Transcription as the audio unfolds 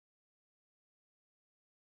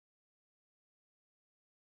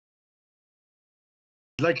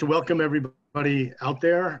I'd like to welcome everybody out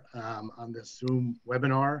there on this Zoom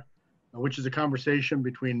webinar, which is a conversation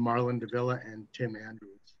between Marlon Davila and Tim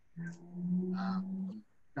Andrews.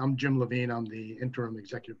 I'm Jim Levine. I'm the Interim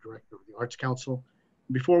Executive Director of the Arts Council.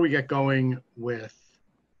 Before we get going with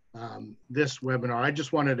this webinar, I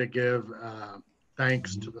just wanted to give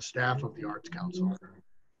thanks to the staff of the Arts Council,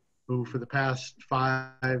 who for the past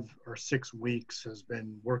 5 or 6 weeks has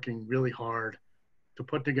been working really hard to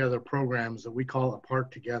put together programs that we call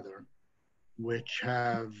Apart Together, which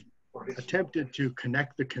have attempted to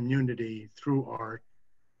connect the community through art,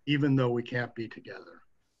 even though we can't be together.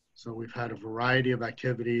 So we've had a variety of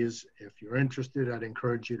activities. If you're interested, I'd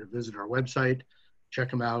encourage you to visit our website, check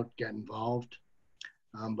them out, get involved.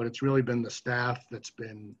 But it's really been the staff that's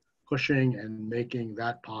been pushing and making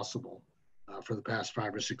that possible for the past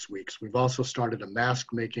 5 or 6 weeks. We've also started a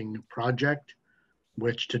mask making project,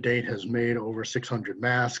 which to date has made over 600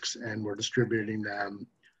 masks, and we're distributing them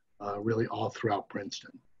really all throughout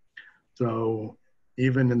Princeton. So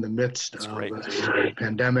even in the midst of a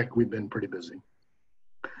pandemic, we've been pretty busy.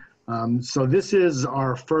 So this is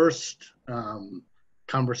our first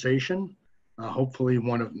conversation, hopefully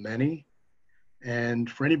one of many. And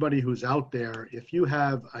for anybody who's out there, if you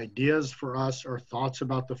have ideas for us or thoughts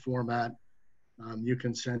about the format, you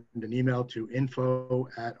can send an email to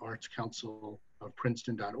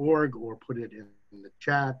info@artscouncilofprinceton.org or put it in the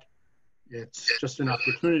chat. It's just an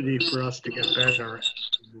opportunity for us to get better.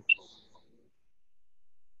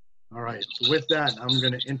 All right, so with that, I'm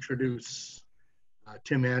going to introduce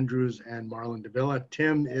Tim Andrews and Marlon Davila.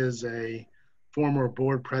 Tim is a former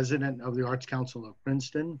board president of the Arts Council of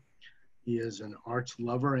Princeton. He is an arts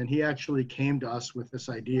lover, and he actually came to us with this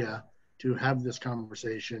idea to have this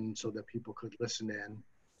conversation so that people could listen in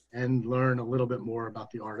and learn a little bit more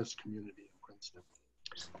about the artist community in Princeton.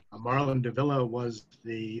 Marlon Davila was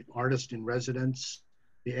the artist-in-residence,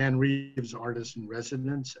 the Ann Reeves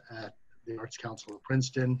Artist-in-Residence at the Arts Council of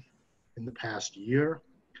Princeton in the past year,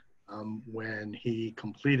 when he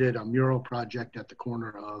completed a mural project at the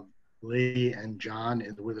corner of Leigh and John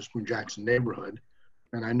in the Witherspoon-Jackson neighborhood.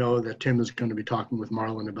 And I know that Tim is going to be talking with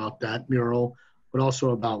Marlon about that mural, but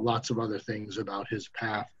also about lots of other things about his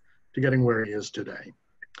path to getting where he is today.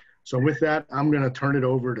 So with that, I'm going to turn it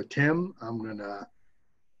over to Tim. I'm going to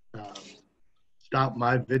stop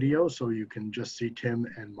my video so you can just see Tim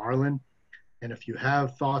and Marlon. And if you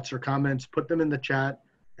have thoughts or comments, put them in the chat,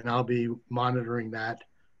 and I'll be monitoring that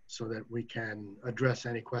so that we can address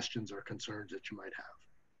any questions or concerns that you might have.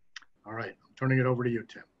 All right, I'm turning it over to you,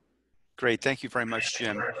 Tim. Great, thank you very much,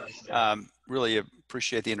 Jim. Really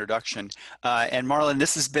appreciate the introduction. And Marlon,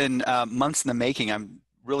 this has been months in the making. I'm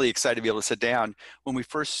really excited to be able to sit down. When we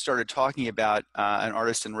first started talking about an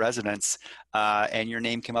artist in residence and your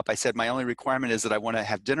name came up, I said my only requirement is that I want to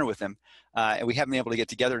have dinner with him. And we haven't been able to get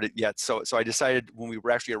together yet. So I decided when we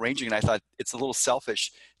were actually arranging it, I thought it's a little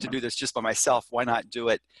selfish to do this just by myself. Why not do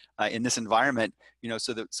it in this environment, you know,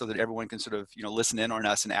 so that everyone can sort of, you know, listen in on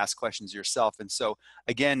us and ask questions yourself. And so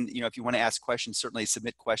again, you know, if you want to ask questions, certainly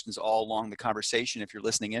submit questions all along the conversation if you're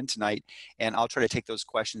listening in tonight. And I'll try to take those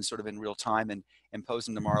questions sort of in real time and pose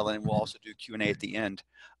them to Marlon, and we'll also do Q&A at the end.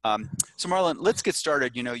 So Marlon, let's get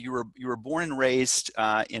started. You know, you were born and raised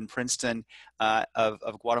in Princeton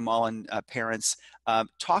of Guatemalan parents.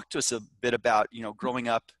 Talk to us a bit about, you know, growing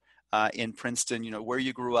up in Princeton, you know, where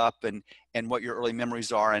you grew up and what your early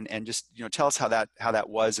memories are, and just, you know, tell us how that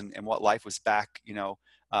was and what life was back, you know,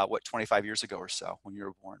 what, 25 years ago or so when you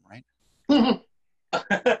were born, right?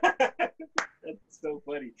 That's so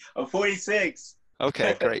funny. I'm 46.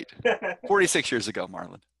 Okay, great. 46 years ago,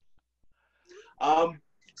 Marlon. I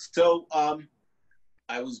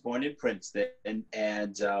was born in Princeton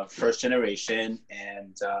and first generation,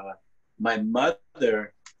 and my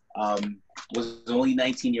mother was only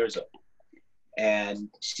 19 years old, and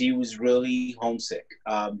she was really homesick.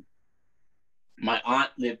 My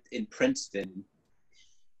aunt lived in Princeton,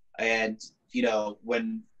 and you know,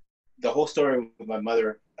 when the whole story with my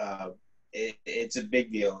mother, it's a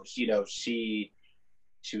big deal. You know, she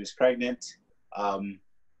was pregnant.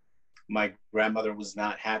 My grandmother was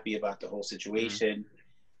not happy about the whole situation.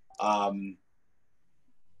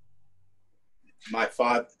 My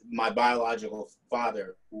biological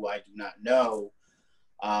father, who I do not know,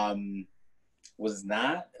 was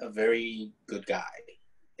not a very good guy.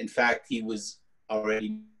 In fact, he was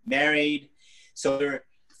already married, so they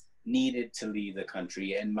needed to leave the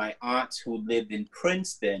country. And my aunt, who lived in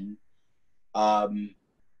Princeton,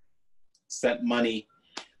 sent money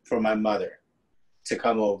for my mother to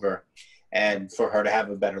come over and for her to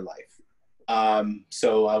have a better life.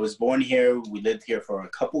 So I was born here. We lived here for a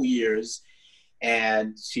couple years,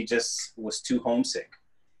 and she just was too homesick.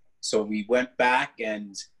 So we went back,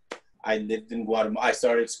 and I lived in Guatemala. I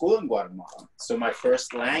started school in Guatemala. So my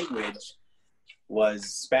first language was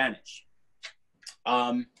Spanish.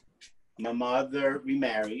 My mother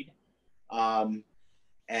remarried.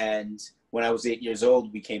 And when I was 8 years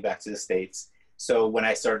old, we came back to the States. So when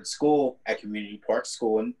I started school at Community Park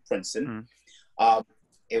School in Princeton,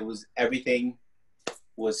 everything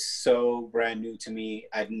was so brand new to me.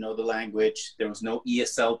 I didn't know the language. There was no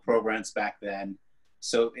ESL programs back then.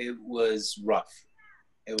 So it was rough.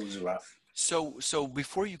 It was rough. So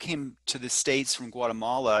before you came to the States from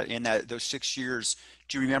Guatemala in those 6 years,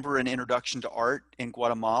 do you remember an introduction to art in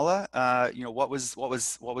Guatemala? What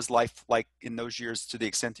was life like in those years, to the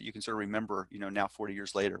extent that you can sort of remember, now 40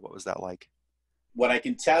 years later? What was that like? What I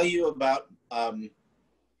can tell you about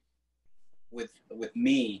with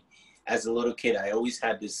me as a little kid, I always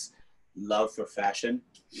had this love for fashion.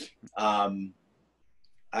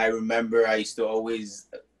 I remember I used to always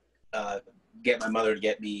get my mother to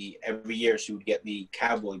get me, every year she would get me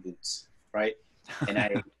cowboy boots, right? And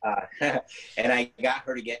I got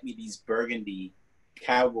her to get me these burgundy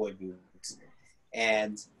cowboy boots,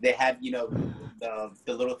 and they had the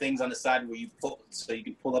little things on the side where you pull, so you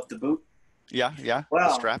can pull up the boot. Yeah. Well,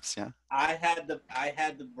 the straps. Yeah. I had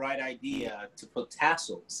the bright idea to put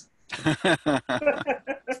tassels.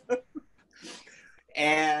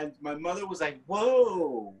 And my mother was like,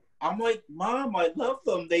 "Whoa." I'm like, "Mom, I love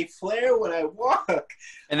them. They flare when I walk."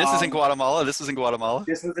 And this is in Guatemala? This was in Guatemala?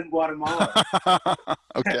 This was in Guatemala.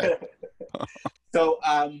 Okay. So,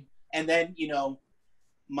 and then,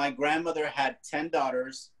 my grandmother had 10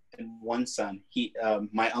 daughters and 1 son.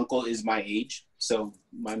 My uncle is my age. So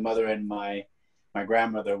my mother and my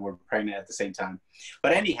grandmother were pregnant at the same time.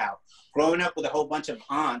 But anyhow, growing up with a whole bunch of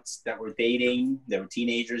aunts that were dating, they were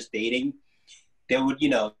teenagers dating, they would,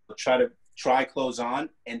 try clothes on,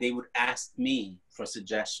 and they would ask me for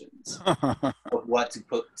suggestions of what to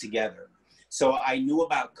put together. So I knew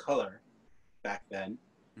about color back then.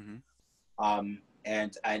 Mm-hmm.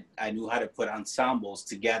 And I knew how to put ensembles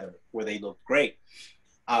together where they looked great.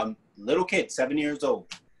 Little kid, 7 years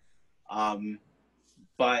old.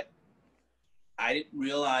 But I didn't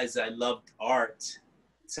realize I loved art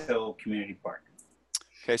till Community Park.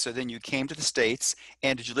 Okay, so then you came to the States,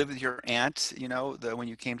 and did you live with your aunt, when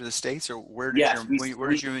you came to the States, or where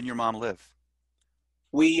did you and your mom live?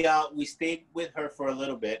 We stayed with her for a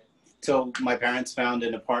little bit till my parents found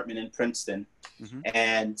an apartment in Princeton, mm-hmm.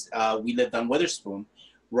 and we lived on Witherspoon,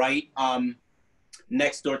 right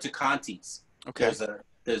next door to Conti's. Okay.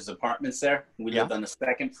 There's apartments there. We lived on the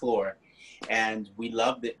 2nd floor, and we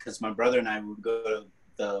loved it because my brother and I would go to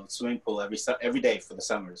the swimming pool every day for the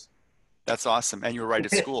summers. That's awesome. And you were right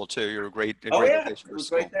at school too. You were a great location for it was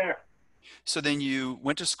school. Right there. So then you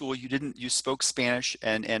went to school, you spoke Spanish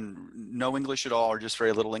and no English at all, or just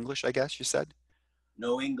very little English, I guess you said?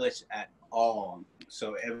 No English at all.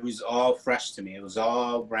 So it was all fresh to me. It was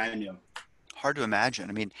all brand new. Hard to imagine.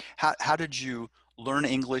 I mean, how did you learn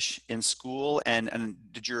English in school, and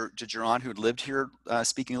did your aunt who lived here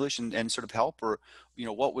speak English and sort of help, or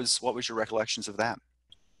what was your recollections of that?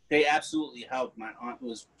 They absolutely helped. My aunt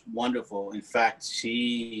was wonderful. In fact,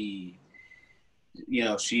 she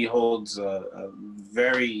holds a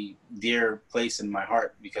very dear place in my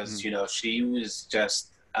heart because, mm-hmm. She was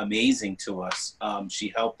just amazing to us. She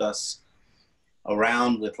helped us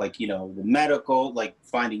around with the medical,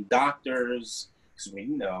 finding doctors, because we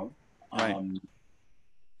know. Right.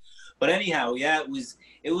 But anyhow, yeah, it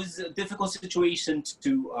was a difficult situation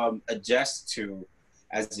to adjust to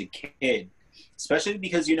as a kid. Especially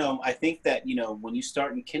because, I think that, when you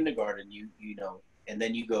start in kindergarten, and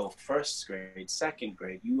then you go 1st grade, 2nd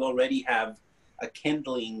grade, you already have a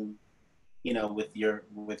kindling, with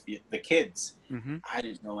the kids. Mm-hmm. I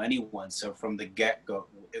didn't know anyone. So from the get-go,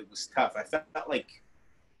 it was tough. I felt like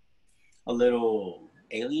a little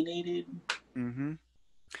alienated. Mm-hmm.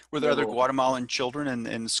 Were there other Guatemalan children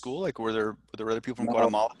in school? Were there other people from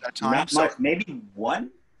Guatemala at that time? Not much.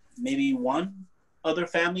 Maybe one other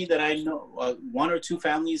family that I know, 1 or 2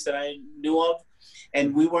 families that I knew of,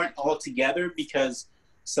 and we weren't all together because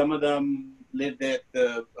some of them lived at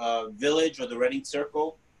the village or the Reading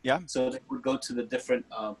Circle. Yeah. So they would go to the different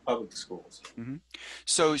public schools. Mm-hmm.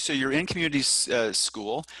 So you're in community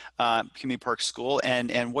school, Community Park School,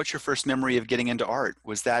 and what's your first memory of getting into art?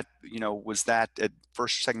 Was that at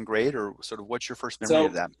 1st, 2nd grade, or sort of what's your first memory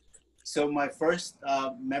of that? So my first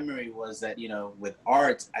memory was that, with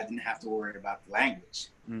art, I didn't have to worry about the language.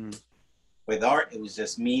 Mm. With art, it was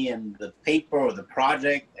just me and the paper or the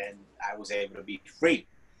project, and I was able to be free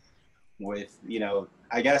with,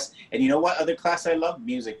 I guess. And you know what other class I love?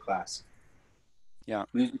 Music class. Yeah.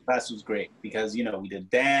 Music class was great because, you know, we did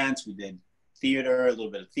dance, we did theater, a little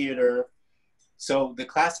bit of theater. So the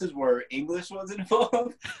classes where English was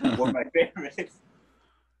involved were my favorite.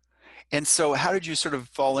 And so how did you sort of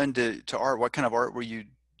fall into art? What kind of art were you,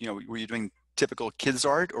 were you doing typical kids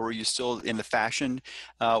art, or were you still in the fashion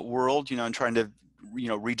world, and trying to,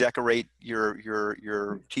 redecorate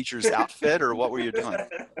your teacher's outfit, or what were you doing?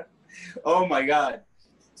 Oh my God.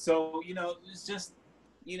 So, it was just,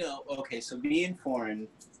 okay, so being foreign,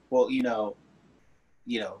 well,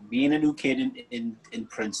 being a new kid in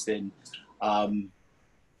Princeton, and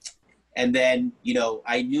then,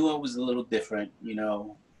 I knew I was a little different,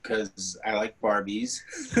 because I like Barbies.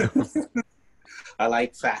 I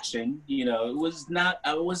like fashion,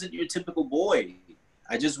 I wasn't your typical boy.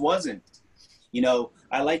 I just wasn't.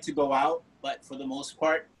 I like to go out, but for the most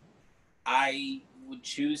part, I would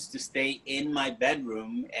choose to stay in my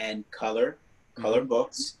bedroom and color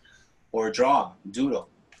books, or draw, doodle,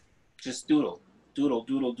 just doodle.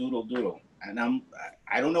 And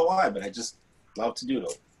I don't know why, but I just love to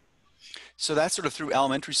doodle. So that's sort of through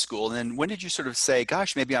elementary school. And then when did you sort of say,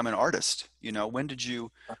 gosh, maybe I'm an artist? When did you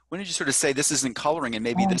sort of say this isn't coloring and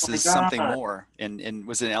maybe this is something more? And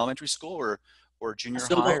was it in elementary school or junior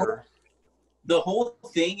high? The whole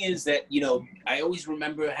thing is that, I always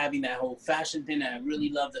remember having that whole fashion thing. I really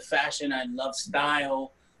love the fashion. I love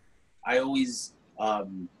style. I always, I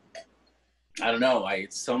don't know, I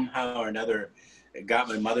somehow or another got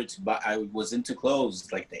my mother to buy, I was into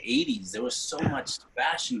clothes like the 80s. There was so much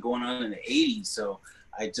fashion going on in the 80s. So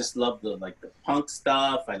I just love the punk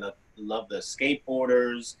stuff. I love the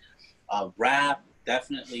skateboarders, rap,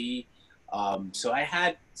 definitely. So I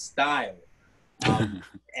had style.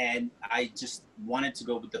 And I just wanted to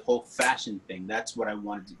go with the whole fashion thing. That's what I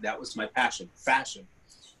wanted to, that was my passion, fashion.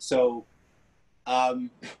 So I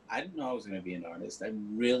didn't know I was going to be an artist. I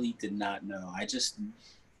really did not know. I just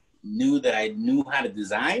knew that I knew how to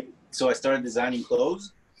design. So I started designing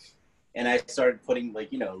clothes, and I started putting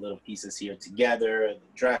little pieces here together, the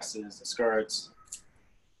dresses, the skirts.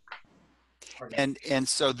 And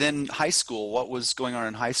so then high school, what was going on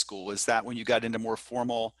in high school? Was that when you got into more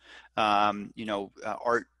formal,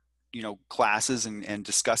 art, classes and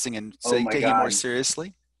discussing and taking it more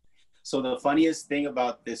seriously? So the funniest thing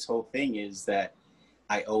about this whole thing is that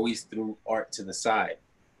I always threw art to the side.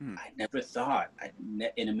 I never thought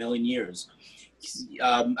in a million years.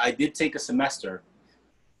 I did take a semester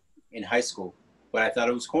in high school, but I thought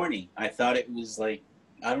it was corny. I thought it was like,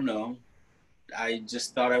 I don't know. I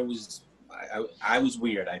just thought I was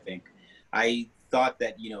weird, I think. I thought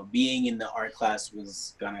that, being in the art class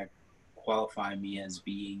was going to qualify me as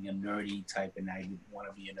being a nerdy type, and I didn't want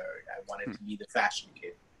to be a nerd. I wanted to be the fashion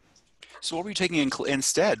kid. So what were you taking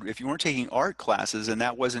instead? If you weren't taking art classes and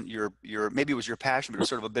that wasn't your maybe it was your passion, but it was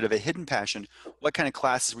sort of a bit of a hidden passion, what kind of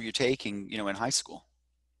classes were you taking, in high school?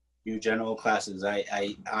 Your general classes.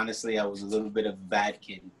 I honestly, I was a little bit of a bad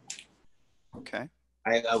kid. Okay.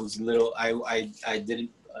 I was little, I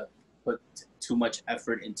didn't put too much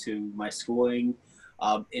effort into my schooling.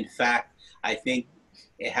 In fact, I think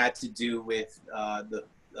it had to do with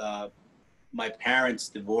my parents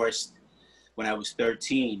divorced when I was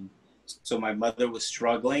 13. So my mother was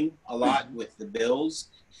struggling a lot with the bills.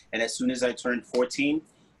 And as soon as I turned 14,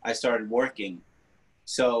 I started working.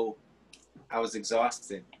 So I was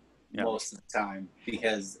exhausted most of the time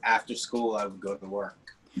because after school I would go to work.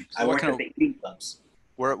 So I worked at the eating clubs.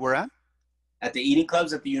 Where at? At the eating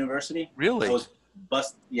clubs at the university. Really? I was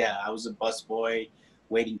a bus boy,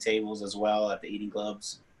 waiting tables as well at the eating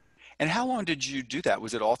clubs. And how long did you do that?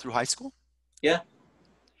 Was it all through high school? Yeah.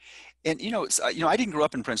 And I didn't grow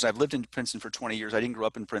up in Princeton. I've lived in Princeton for 20 years. I didn't grow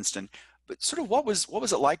up in Princeton, but sort of what was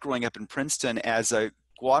it like growing up in Princeton as a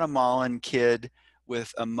Guatemalan kid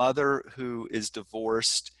with a mother who is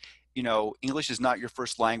divorced? English is not your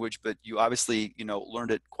first language, but you obviously learned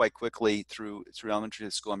it quite quickly through elementary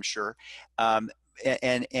school, I'm sure. And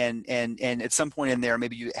at some point in there,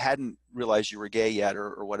 maybe you hadn't realized you were gay yet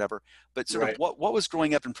or whatever, but sort of what was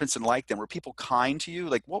growing up in Princeton like then? Were people kind to you?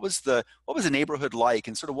 Like what was the neighborhood like,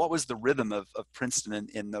 and sort of what was the rhythm of Princeton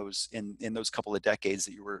in those couple of decades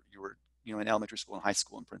that you were in elementary school and high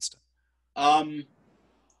school in Princeton?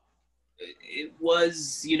 It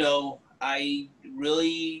was, I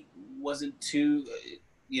really wasn't too,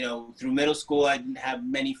 through middle school, I didn't have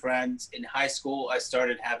many friends. In high school, I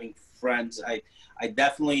started having friends. I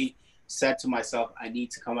definitely said to myself, I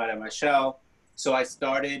need to come out of my shell. So I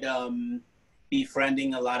started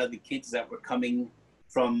befriending a lot of the kids that were coming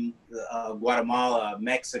from Guatemala,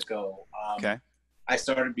 Mexico. Okay. I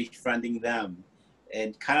started befriending them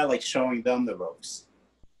and kind of like showing them the ropes.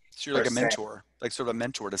 So you're like a mentor, like sort of a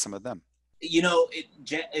mentor to some of them. You know,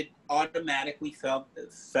 it automatically fell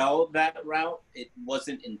that route. It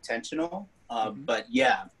wasn't intentional, but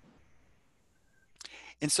yeah.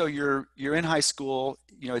 And so you're in high school.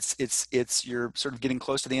 You know, it's you're sort of getting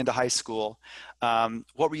close to the end of high school.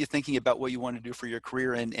 What were you thinking about what you wanted to do for your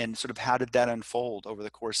career, and sort of how did that unfold over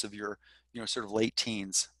the course of your, you know, sort of late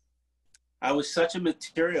teens? I was such a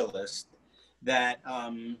materialist that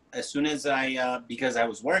as soon as because I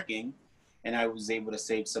was working and I was able to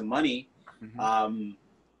save some money. Mm-hmm.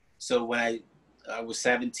 So when I was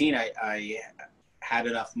 17, I had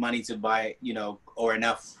enough money to buy, you know, or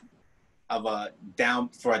enough of a down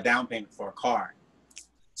payment for a car.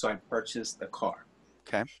 So I purchased a car.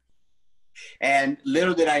 Okay. And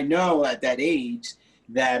little did I know at that age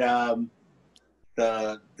that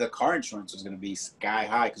the car insurance was going to be sky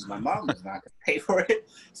high because my mom was not going to pay for it.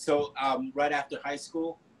 So right after high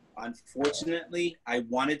school, unfortunately, I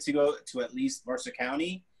wanted to go to at least Mercer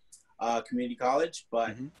County Community College,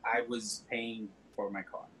 but Mm-hmm. I was paying for my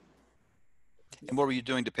car. And what were you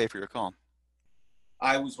doing to pay for your car?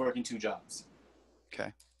 I was working 2 jobs.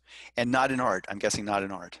 Okay. And not in art. I'm guessing not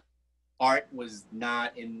in art. Art was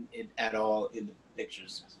not in it at all in the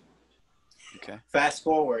pictures. Okay. Fast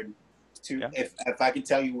forward to if I can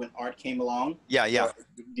tell you when art came along. Yeah.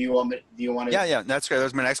 Do you want to? Yeah. That's great. That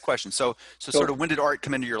was my next question. So sort of when did art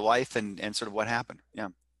come into your life, and sort of what happened? Yeah.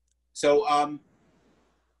 So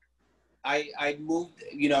I moved.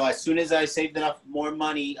 You know, as soon as I saved enough more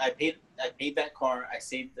money, I paid that car. I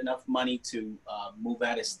saved enough money to move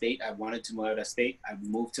out of state. I wanted to move out of state. I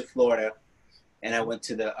moved to Florida, and I went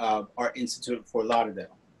to the Art Institute for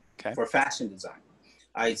Lauderdale for fashion design.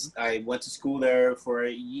 I went to school there for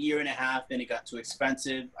a year and a half, then it got too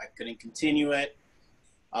expensive. I couldn't continue it.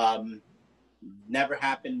 Never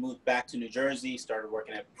happened, moved back to New Jersey, started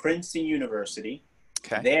working at Princeton University.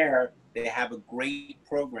 Okay. There, they have a great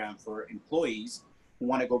program for employees who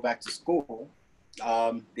want to go back to school.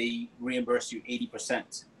 They reimburse you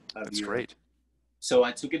 80%. That's great. So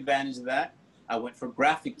I took advantage of that. I went for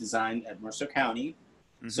graphic design at Mercer County.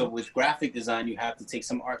 Mm-hmm. So with graphic design, you have to take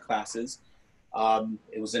some art classes.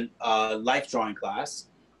 It was a life drawing class,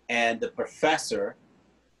 and the professor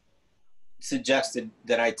suggested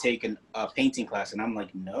that I take a painting class, and I'm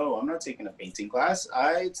like, no, I'm not taking a painting class.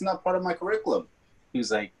 It's not part of my curriculum. He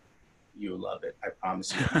was like, you'll love it, I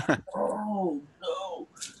promise you. Oh no!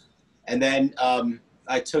 And then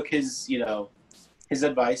I took his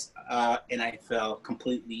advice, and I fell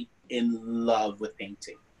completely in love with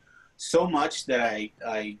painting, so much that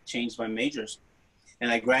I changed my majors. And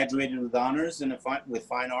I graduated with honors with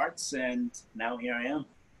fine arts, and now here I am.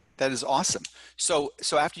 That is awesome. So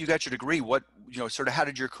after you got your degree, what, sort of how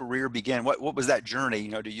did your career begin? What was that journey,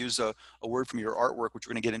 to use a word from your artwork, which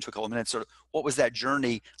we're going to get into in a couple of minutes, sort of what was that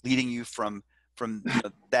journey leading you from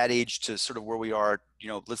that age to sort of where we are,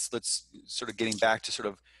 let's sort of getting back to sort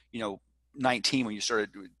of, 19 when you started,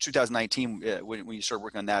 2019 when you started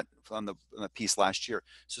working on the piece last year.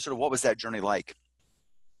 So sort of what was that journey like?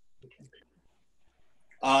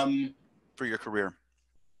 For your career?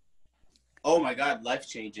 Oh my God,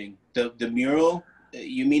 life-changing. The mural,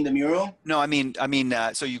 you mean the mural? No, I mean,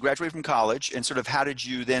 so you graduated from college, and sort of how did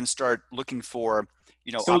you then start looking for,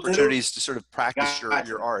 opportunities to sort of practice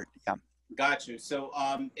your art? Yeah. Got you. So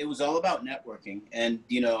it was all about networking. And,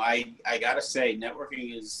 I gotta say,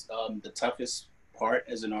 networking is the toughest part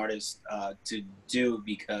as an artist to do,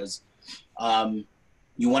 because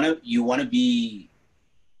you wanna be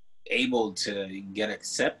able to get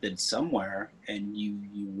accepted somewhere, and you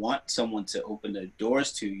want someone to open the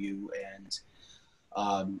doors to you, and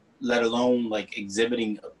let alone like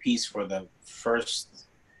exhibiting a piece for the first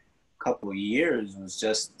couple of years was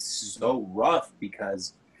just so rough,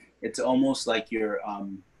 because it's almost like you're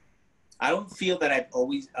I don't feel that I've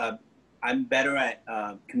always I'm better at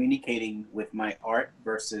communicating with my art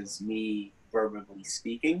versus me verbally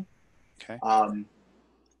speaking. Okay.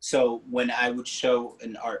 So when I would show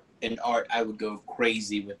an art, I would go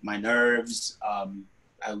crazy with my nerves.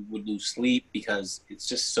 I would lose sleep because it's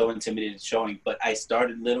just so intimidating showing. But I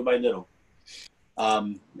started little by little.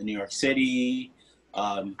 In New York City,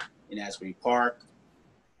 in Asbury Park,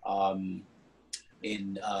 at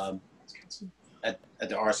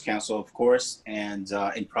the Arts Council, of course, and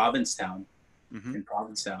in Provincetown. Mm-hmm. In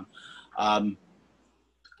Provincetown,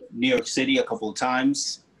 New York City a couple of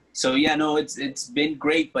times. So yeah, no, it's been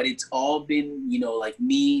great, but it's all been, like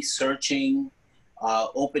me searching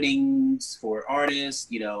openings for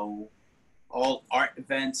artists, all art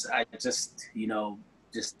events. I just,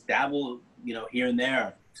 just dabble, here and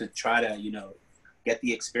there to try to, get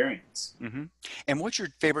the experience. Mm-hmm. And what's your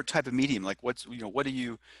favorite type of medium? Like what's, what do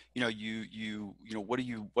you, what do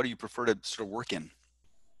you prefer to sort of work in?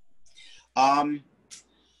 Um,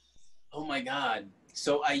 oh my God.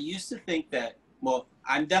 So I used to think that, well,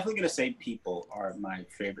 I'm definitely going to say people are my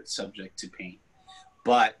favorite subject to paint,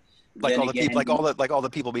 but Like then all the again, people, like all the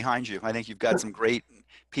people behind you. I think you've got some great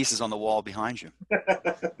pieces on the wall behind you.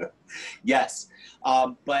 yes.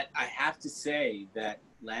 But I have to say that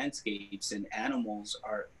landscapes and animals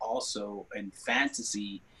are also, and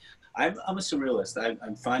fantasy. I'm a surrealist.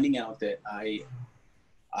 I'm finding out that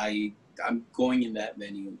I'm going in that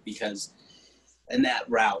venue because, in that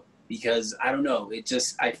route, because I don't know,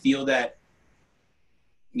 I feel that,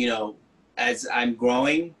 as I'm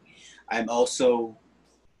growing, I'm also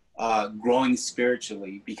growing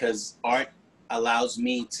spiritually, because art allows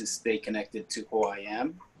me to stay connected to who I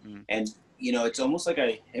am. Mm. And, it's almost like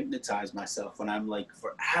I hypnotize myself when I'm like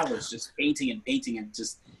for hours just painting and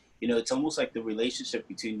just, it's almost like the relationship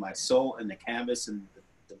between my soul and the canvas and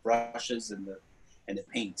the brushes and the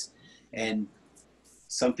paint. And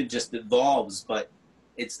something just evolves, but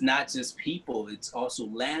it's not just people, it's also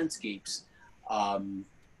landscapes.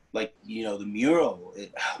 Like, the mural,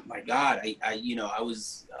 oh my God, I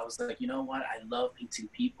was like, you know what? I love painting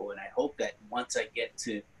people. And I hope that once I get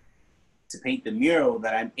to paint the mural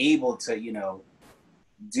that I'm able to,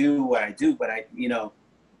 do what I do, but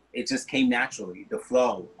it just came naturally, the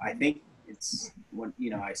flow. I think it's when,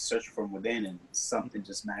 I search from within and something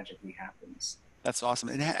just magically happens. That's awesome.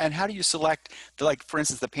 And how do you select like, for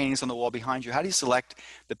instance, the paintings on the wall behind you? How do you select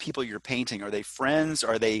the people you're painting? Are they friends?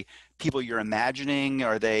 Are they people you're imagining?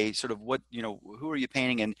 Are they sort of who are you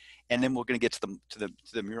painting? And then we're going to get to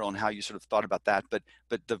the mural and how you sort of thought about that. But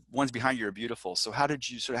the ones behind you are beautiful. So how do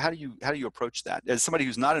you approach that? As somebody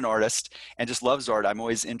who's not an artist and just loves art, I'm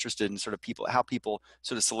always interested in sort of how people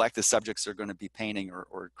sort of select the subjects they're going to be painting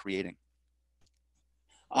or creating.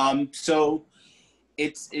 So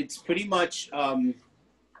it's pretty much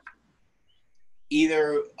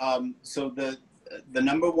either so the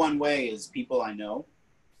number one way is people I know,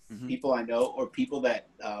 or people that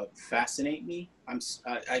fascinate me.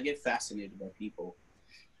 I get fascinated by people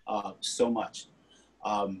so much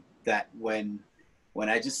that when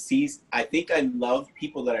I just see, I think I love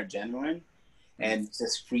people that are genuine and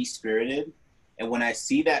just free spirited, and when I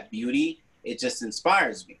see that beauty, it just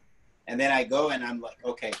inspires me. And then I go and I'm like,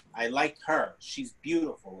 okay, I like her. She's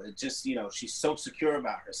beautiful. It just, she's so secure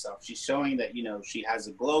about herself. She's showing that, she has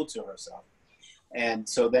a glow to herself. And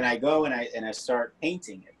so then I go and I start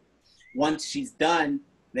painting it. Once she's done,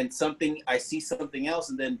 then I see something else,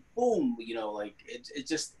 and then boom,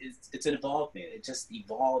 it's an involvement. It just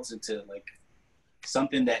evolves into like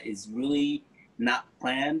something that is really not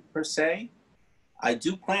planned per se. I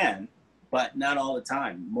do plan, but not all the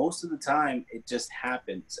time. Most of the time, it just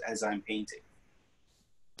happens as I'm painting.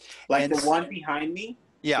 Like the one behind me.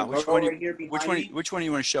 Yeah, which one do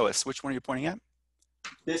you want to show us? Which one are you pointing at?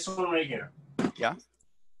 This one right here. Yeah.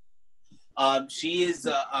 She is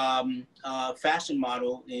a fashion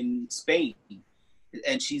model in Spain,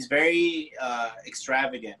 and she's very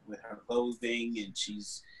extravagant with her clothing, and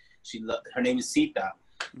her name is Sita,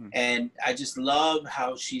 and I just love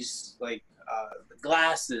how she's like the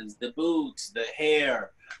glasses, the boots, the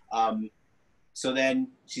hair. So then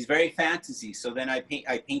she's very fantasy. So then I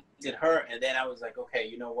painted her, and then I was like, okay,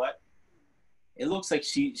 you know what? It looks like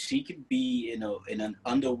she could be in an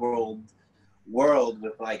underworld world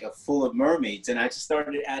with like full of mermaids, and I just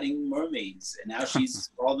started adding mermaids, and now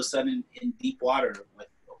she's all of a sudden in deep water with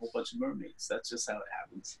a whole bunch of mermaids. That's just how it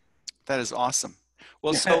happens. That is awesome.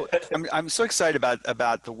 Well, so I'm so excited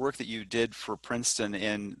about the work that you did for Princeton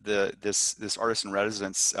in this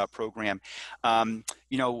Artist-in-Residence program. I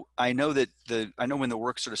know when the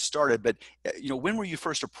work sort of started, but when were you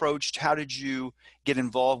first approached? How did you get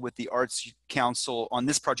involved with the Arts Council on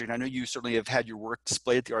this project? I know you certainly have had your work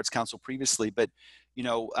displayed at the Arts Council previously, but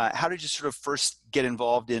how did you sort of first get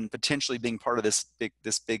involved in potentially being part of this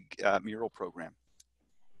big mural program?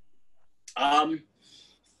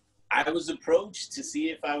 I was approached to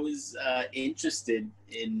see if I was interested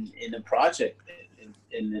in a project,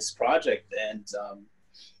 in this project, and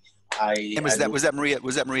was that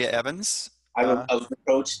Maria Evans? I was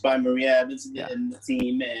approached by Maria Evans and the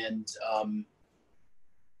team, and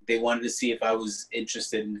they wanted to see if I was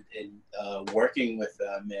interested in working with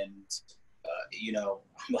them, and I'm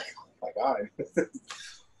like, oh my God.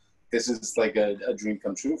 This is like a dream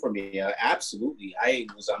come true for me. Absolutely, I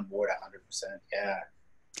was on board 100%. Yeah.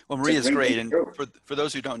 Well, Maria's great, and for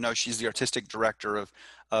those who don't know, she's the artistic director of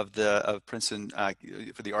Princeton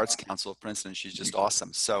for the Arts Council of Princeton. She's just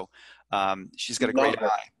awesome. So she's got a great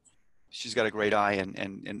eye. She's got a great eye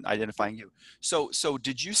in identifying you. So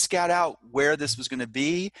did you scout out where this was going to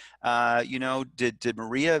be? You know, did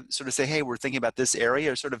Maria sort of say, hey, we're thinking about this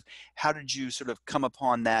area, or sort of how did you sort of come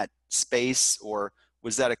upon that space, or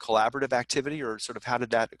was that a collaborative activity, or sort of how did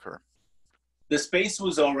that occur? The space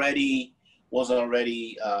was already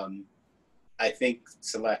I think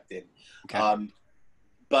selected. Okay.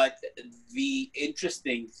 But the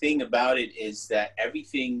interesting thing about it is that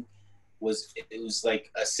everything it was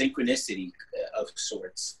like a synchronicity of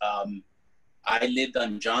sorts. I lived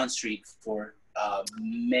on John Street for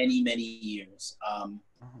many, many years.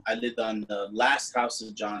 I lived on the last house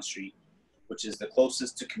of John Street, which is the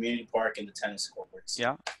closest to Community Park and the tennis courts.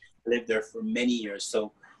 Yeah. I lived there for many years.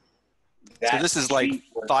 So this is like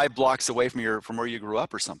 5 blocks away from where you grew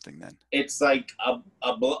up or something then? It's like 2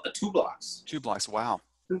 blocks. 2 blocks, wow.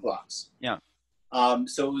 2 blocks. Yeah.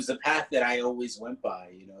 So it was a path that I always went by,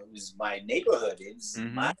 you know, it was my neighborhood. It's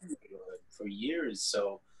my neighborhood for years.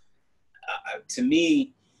 So to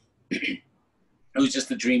me, it was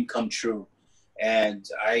just a dream come true. And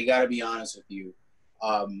I gotta be honest with you,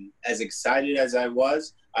 as excited as I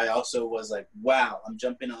was, I also was like, wow, I'm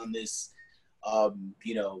jumping on this,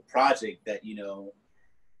 you know, project that, you know,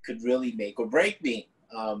 could really make or break me,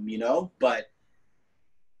 you know, but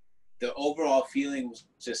the overall feeling was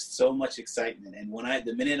just so much excitement. And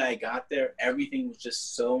the minute I got there, everything was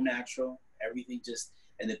just so natural.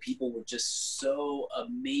 And the people were just so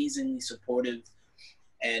amazingly supportive.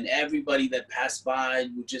 And everybody that passed by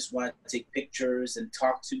would just want to take pictures and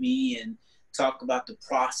talk to me and talk about the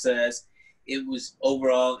process. It was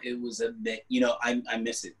you know, I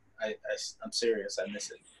miss it. I'm serious, I miss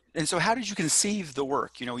it. And so how did you conceive the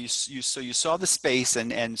work? You know, you saw the space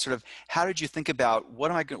and sort of how did you think about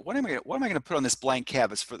what am I going to put on this blank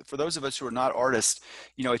canvas? For those of us who are not artists,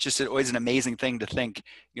 you know, it's just always an amazing thing to think,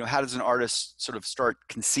 you know, how does an artist sort of start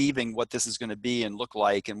conceiving what this is going to be and look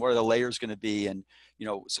like, and what are the layers going to be? And, you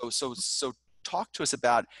know, so talk to us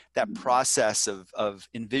about that process of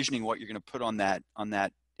envisioning what you're going to put in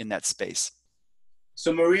that space.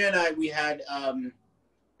 So Maria and I, we had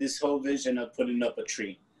this whole vision of putting up a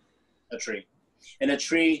tree. And a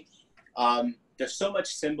tree, there's so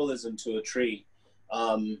much symbolism to a tree.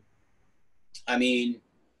 I mean,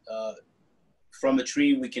 from a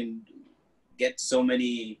tree we can get so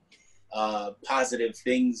many positive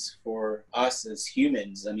things for us as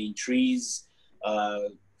humans. I mean, trees,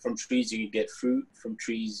 from trees you can get fruit, from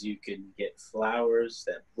trees you can get flowers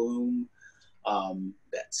that bloom,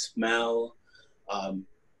 that smell,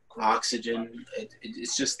 oxygen.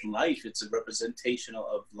 It's just life. It's a representation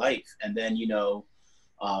of life. And then, you know,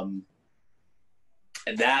 and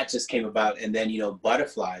that just came about. And then, you know,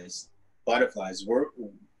 butterflies I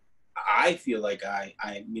feel like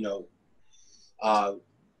you know,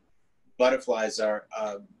 butterflies are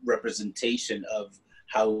a representation of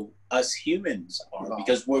how us humans are,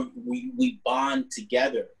 because we bond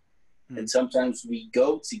together, and sometimes we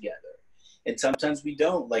go together. And sometimes we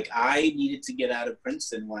don't. Like, I needed to get out of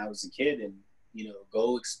Princeton when I was a kid and, you know,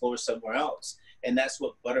 go explore somewhere else. And that's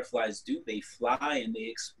what butterflies do. They fly and they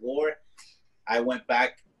explore. I went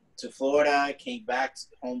back to Florida. I came back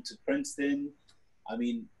home to Princeton. I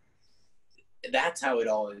mean, that's how it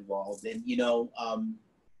all evolved. And, you know,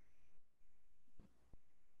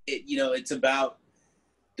 it's about,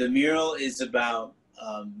 the mural is about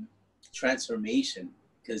transformation.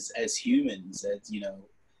 Because as humans, as, you know,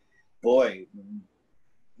 boy,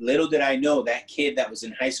 little did I know that kid that was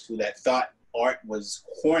in high school that thought art was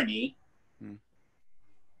corny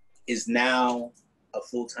is now a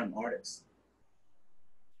full-time artist.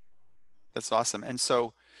 That's awesome. And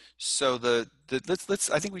so let's a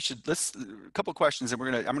couple of questions, and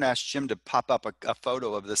I'm gonna ask Jim to pop up a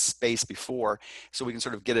photo of this space before, so we can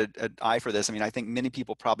sort of get an eye for this. I mean, I think many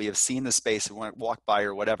people probably have seen the space and want to walk by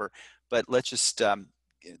or whatever, but let's just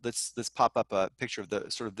let's pop up a picture of the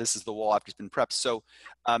sort of, this is the wall after it's been prepped. So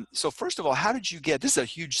so first of all, how did you get, this is a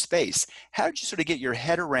huge space, how did you sort of get your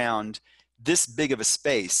head around this big of a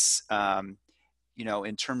space, you know,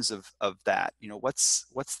 in terms of that, you know, what's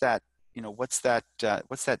that, you know, what's that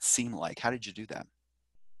seem like? How did you do that?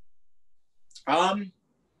 I'm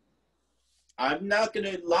not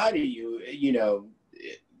gonna lie to you, you know,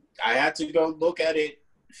 I had to go look at it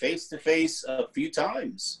face to face a few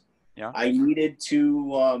times. Yeah. I needed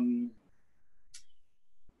to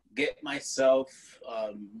get myself,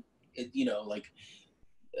 you know, like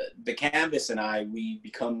the canvas and we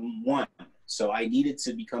become one. So I needed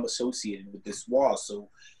to become associated with this wall. So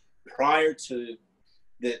prior to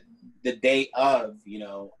the day of, you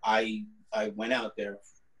know, I went out there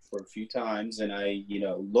for a few times and I, you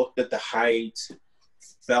know, looked at the height,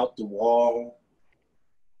 felt the wall,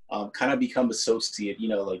 kind of become associate, you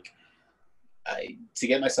know, like to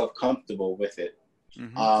get myself comfortable with it.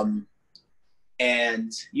 Mm-hmm.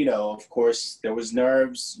 And, you know, of course, there was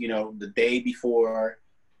nerves, you know, the day before.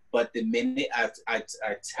 But the minute, I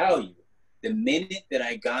tell you, the minute that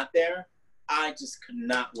I got there, I just could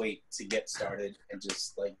not wait to get started and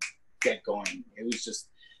just like get going. It was just,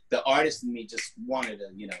 the artist in me just wanted to,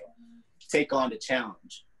 you know, take on the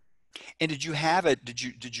challenge. And did you have it? Did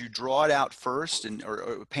you draw it out first and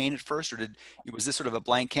or paint it first, or was this sort of a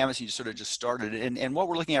blank canvas and you sort of just started it? And what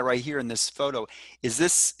we're looking at right here in this photo, is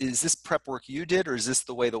this prep work you did, or is this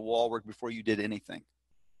the way the wall worked before you did anything?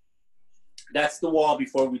 That's the wall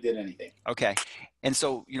before we did anything. Okay. And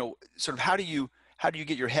so, you know, sort of how do you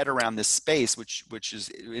get your head around this space, which is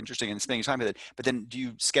interesting and spending time with it, but then do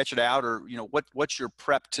you sketch it out, or, you know, what's your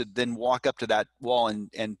prep to then walk up to that wall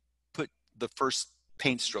and put the first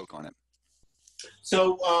paint stroke on it?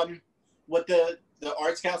 So what the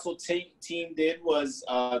Arts Council team did was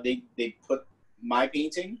they put my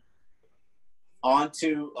painting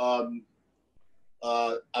onto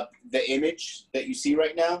the image that you see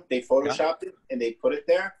right now. They photoshopped it and they put it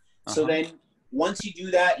there. So then once you do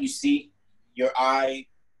that, you see your eye,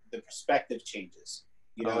 the perspective changes.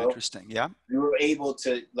 You know, interesting. Yeah. You were able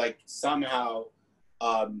to like somehow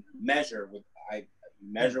measure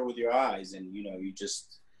with your eyes, and you know, you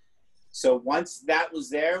just. So once that was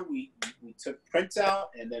there, we took prints out,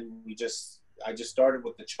 and then I just started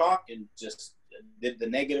with the chalk and just did the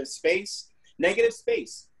negative space. Negative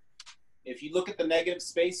space. If you look at the negative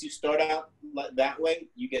space, you start out that way,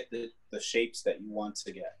 you get the shapes that you want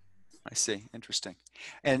to get. I see. Interesting.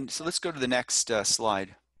 And so let's go to the next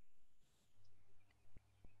slide.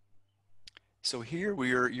 So here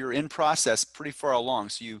you're in process pretty far along.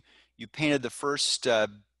 So you painted the first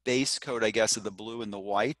base coat, I guess, of the blue and the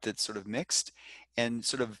white that's sort of mixed, and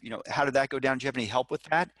sort of, you know, how did that go down? Do you have any help with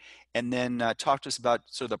that? And then talk to us about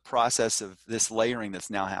sort of the process of this layering that's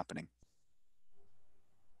now happening.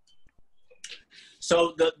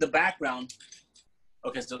 So the background.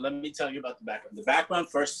 Okay, so let me tell you about the background. The background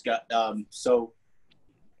first got so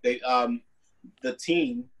they the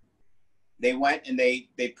team, they went and they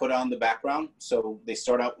put on the background. So they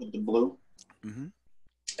start out with the blue, and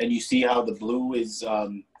you see how the blue is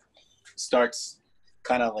starts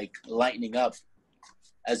kind of like lightening up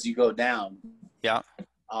as you go down. Yeah.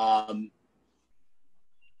 And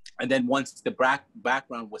then once the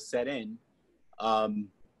background was set in,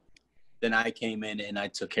 then I came in and I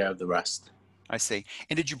took care of the rest. I see.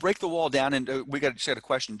 And did you break the wall down? And just got a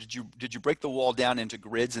question. Did you break the wall down into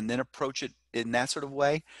grids and then approach it in that sort of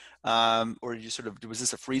way, or did you sort of, was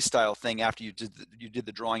this a freestyle thing after you did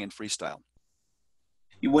the drawing in freestyle?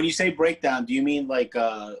 When you say breakdown, do you mean like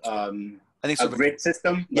I think a grid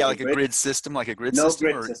system? Yeah, like a grid system, like a grid no system,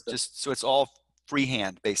 grid or system. just so it's all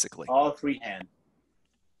freehand, basically. All freehand.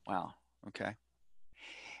 Wow. Okay.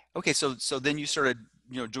 Okay. So then you started,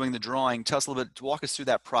 you know, doing the drawing. Tell us a little bit, walk us through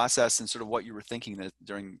that process and sort of what you were thinking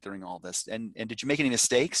during all this. And did you make any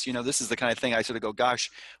mistakes? You know, this is the kind of thing I sort of go,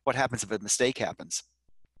 gosh, what happens if a mistake happens?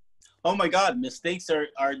 Oh my God, mistakes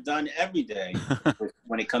are done every day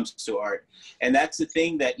when it comes to art. And that's the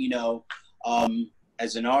thing that, you know,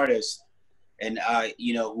 as an artist, and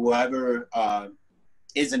you know, whoever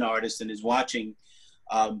is an artist and is watching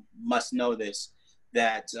must know this,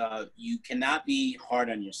 that you cannot be hard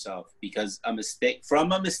on yourself, because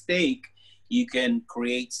from a mistake, you can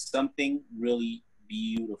create something really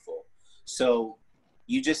beautiful. So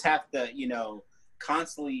you just have to, you know,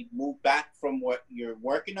 constantly move back from what you're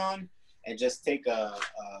working on and just take a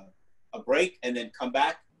break and then come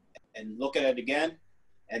back and look at it again.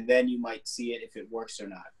 And then you might see it if it works or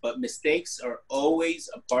not. But mistakes are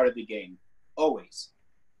always a part of the game, always.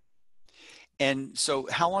 And so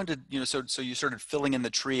how long did, you know, so you started filling in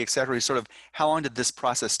the tree, et cetera. Sort of, how long did this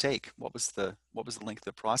process take? What was the length of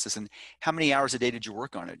the process, and how many hours a day did you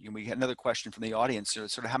work on it? You know, we had another question from the audience. So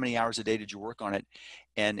sort of how many hours a day did you work on it,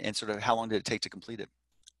 and sort of how long did it take to complete it?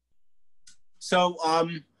 So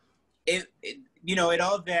it you know, it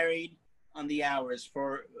all varied on the hours.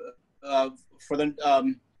 For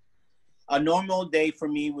the a normal day for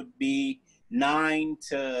me would be 9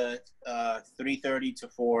 to 3:30 to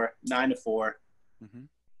 4, 9 to 4. Mm-hmm.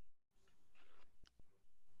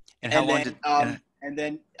 And how long did? And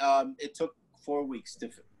then it took 4 weeks to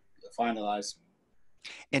finalize.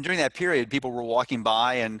 And during that period, people were walking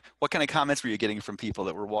by, and what kind of comments were you getting from people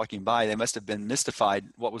that were walking by? They must have been mystified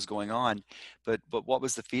what was going on, but what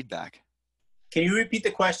was the feedback? Can you repeat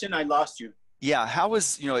the question? I lost you. Yeah, how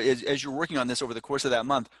was, you know, as you're working on this over the course of that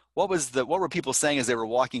month, what were people saying as they were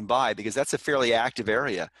walking by? Because that's a fairly active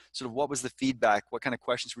area. Sort of, what was the feedback? What kind of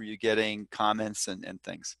questions were you getting, comments and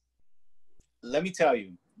things? let me tell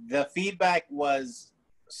you, the feedback was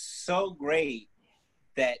so great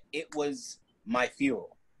that it was my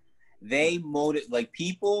fuel. They like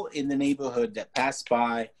people in the neighborhood that passed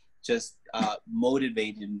by just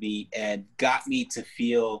motivated me and got me to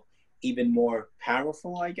feel even more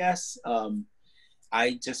powerful, I guess.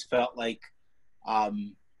 I just felt like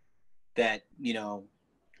that, you know,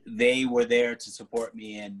 they were there to support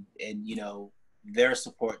me, and you know, their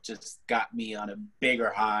support just got me on a bigger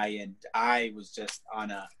high, and I was just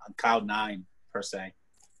on cloud nine per se.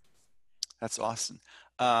 That's awesome.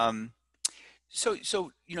 So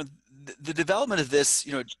you know, the development of this,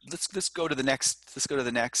 you know, let's go to the next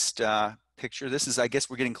picture. This is, I guess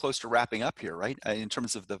we're getting close to wrapping up here, right? In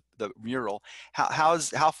terms of the mural.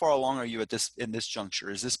 How far along are you in this juncture?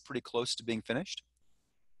 Is this pretty close to being finished?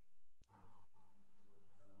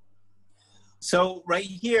 So right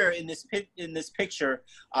here in this picture,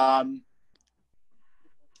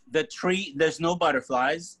 the tree, there's no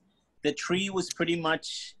butterflies. The tree was pretty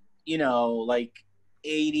much, you know, like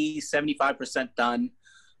 80-75% done.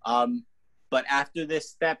 But after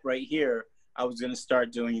this step right here, I was going to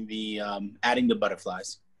start doing the adding the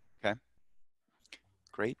butterflies. Okay,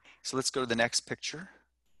 great. So let's go to the next picture.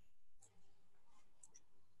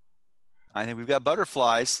 I think we've got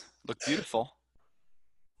butterflies. Look beautiful.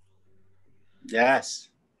 Yes.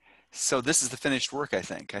 So this is the finished work, I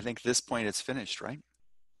think. I think at this point it's finished, right?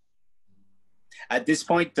 At this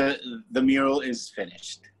point, the mural is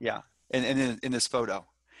finished. Yeah, and in this photo.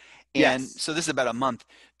 And yes. So this is about a month.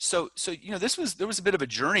 So you know, there was a bit of a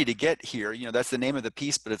journey to get here. You know, that's the name of the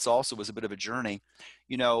piece, but it's also was a bit of a journey.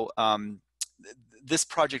 You know, this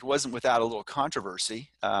project wasn't without a little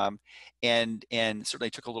controversy, and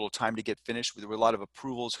certainly took a little time to get finished. There were a lot of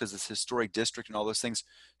approvals because it's a historic district and all those things.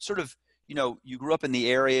 Sort of, you know, you grew up in the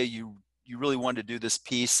area. You really wanted to do this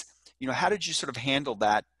piece. You know, how did you sort of handle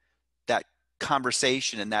that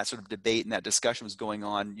conversation and that sort of debate and that discussion was going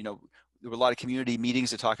on? You know, there were a lot of community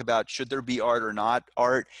meetings to talk about, should there be art or not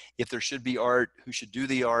art? If there should be art, who should do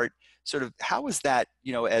the art? Sort of, how was that,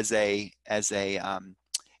 you know, as an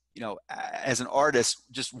artist,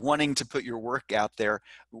 just wanting to put your work out there?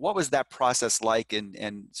 What was that process like?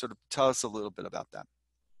 And sort of tell us a little bit about that.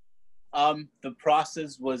 The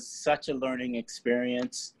process was such a learning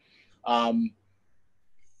experience.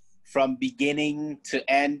 From beginning to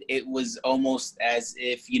end, it was almost as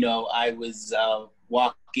if, you know, I was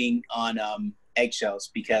walking on eggshells,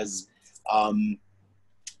 because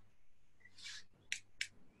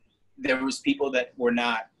there was people that were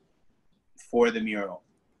not for the mural.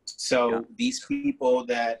 So yeah. These people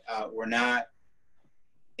that were not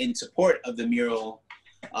in support of the mural,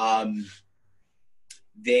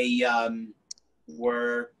 they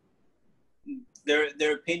were,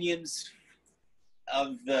 their opinions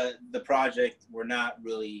of the project were not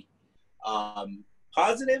really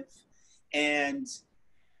positive. And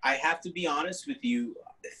I have to be honest with you,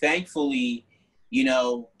 thankfully, you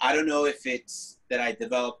know, I don't know if it's that I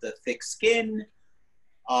developed a thick skin,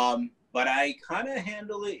 but I kind of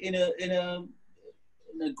handle it in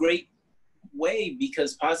a great way,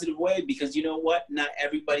 positive way, because you know what? Not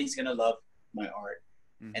everybody's gonna love my art.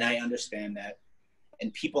 Mm-hmm. And I understand that.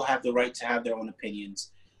 And people have the right to have their own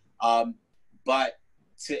opinions. But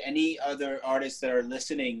to any other artists that are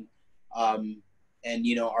listening, and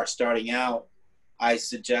you know, are starting out, I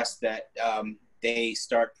suggest that they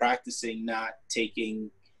start practicing not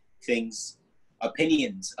taking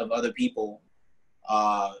opinions of other people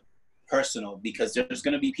personal, because there's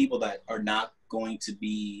going to be people that are not going to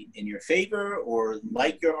be in your favor or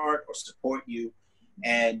like your art or support you,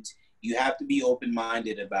 and you have to be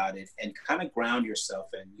open-minded about it and kind of ground yourself.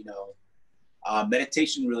 And you know,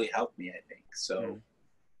 meditation really helped me, I think. So.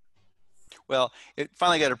 Well, it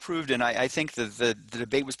finally got approved, and I think that the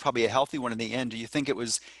debate was probably a healthy one in the end. Do you think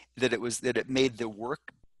that it made the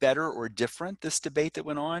work better or different, this debate that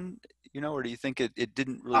went on, you know, or do you think it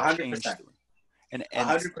didn't really 100%. change? And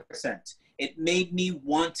 100%. It made me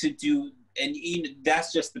want to do, and even,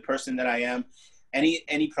 that's just the person that I am.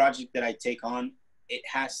 Any project that I take on, it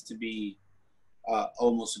has to be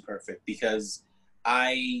almost perfect, because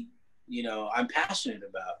you know, I'm passionate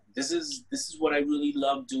about. This is what I really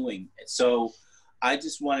love doing. So I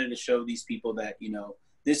just wanted to show these people that, you know,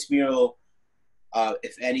 this mural,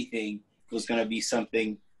 if anything, was going to be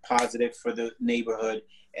something positive for the neighborhood.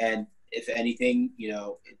 And if anything, you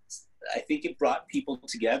know, I think it brought people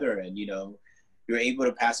together, and, you know, you're able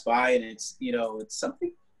to pass by, and it's, you know, it's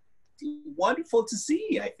something wonderful to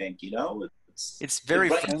see, I think, you know. It's very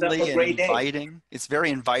friendly and inviting. It's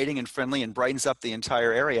very inviting and friendly and brightens up the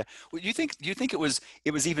entire area. Well, do you think it was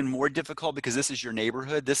even more difficult because this is your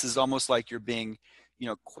neighborhood? This is almost like you're being,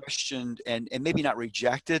 questioned and maybe not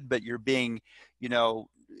rejected, but you're being,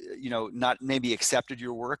 not maybe accepted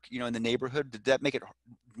your work, in the neighborhood? Did that make it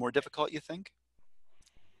more difficult, you think?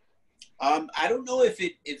 I don't know if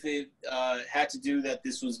it had to do that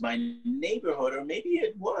this was my neighborhood, or maybe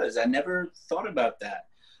it was. I never thought about that.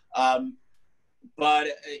 But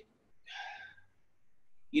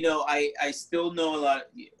I still know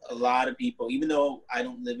a lot of people, even though I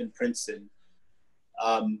don't live in Princeton.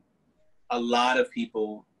 A lot of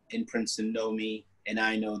people in Princeton know me, and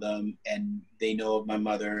I know them, and they know of my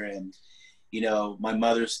mother. And my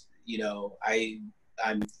mother's, I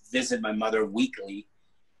visit my mother weekly,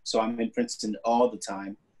 so I'm in Princeton all the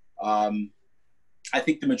time. I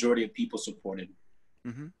think the majority of people supported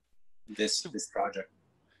this project.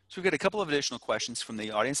 So we've got a couple of additional questions from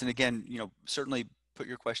the audience, and again, certainly put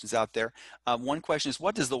your questions out there. One question is,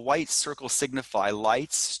 what does the white circle signify?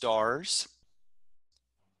 Lights, stars?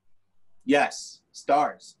 Yes,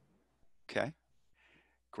 stars. Okay,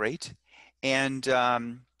 great. And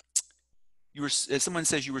as someone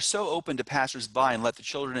says, you were so open to passersby and let the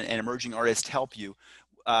children and emerging artists help you.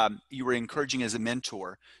 You were encouraging as a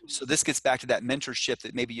mentor. So this gets back to that mentorship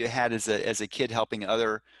that maybe you had as a kid, helping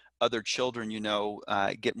other children,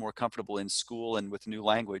 get more comfortable in school and with new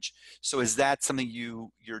language. So is that something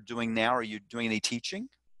you're doing now? Are you doing any teaching?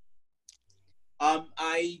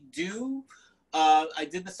 I do. I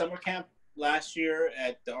did the summer camp last year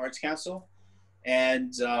at the Arts Council,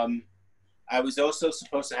 and I was also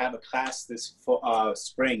supposed to have a class this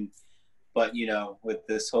spring, but with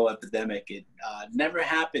this whole epidemic, it never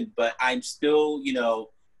happened. But I'm still,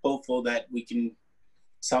 hopeful that we can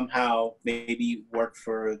somehow maybe work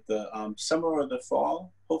for the summer or the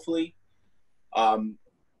fall, hopefully,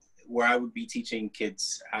 where I would be teaching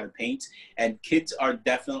kids how to paint. And kids are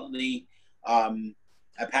definitely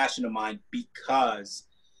a passion of mine, because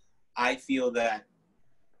I feel that,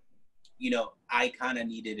 I kind of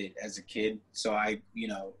needed it as a kid. So I,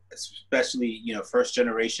 especially, first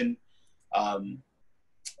generation.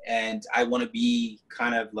 And I want to be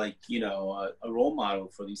kind of like, a role model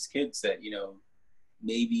for these kids that,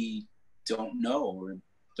 maybe don't know or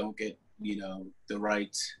don't get, the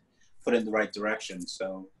right, put in the right direction.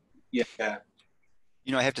 So, yeah.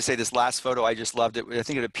 I have to say, this last photo, I just loved it. I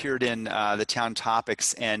think it appeared in the Town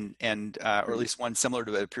Topics, and or at least one similar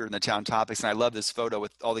to it appeared in the Town Topics. And I love this photo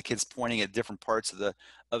with all the kids pointing at different parts of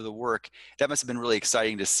the work. That must have been really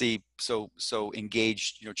exciting to see. So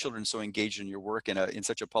engaged, children so engaged in your work in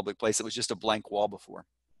such a public place. It was just a blank wall before.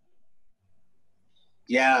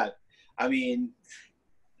 Yeah, I mean,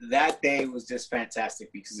 that day was just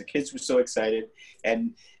fantastic because the kids were so excited,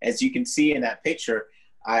 and as you can see in that picture,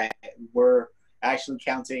 we're actually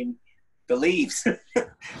counting the leaves,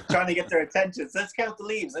 trying to get their attention. So let's count the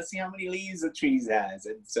leaves. Let's see how many leaves the trees has.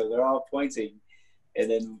 And so they're all pointing, and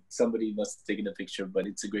then somebody must have taken a picture, but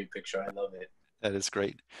it's a great picture. I love it. That is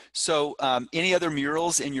great. So any other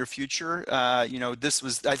murals in your future? I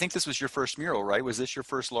think this was your first mural, right? Was this your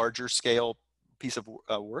first larger scale piece of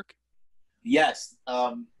work? Yes.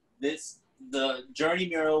 The Journey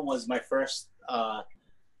mural was my first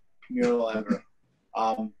mural ever.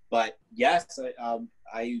 But yes,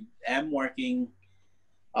 I am working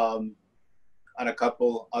on a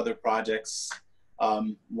couple other projects.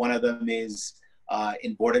 One of them is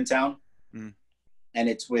in Bordentown, and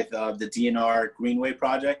it's with the DNR Greenway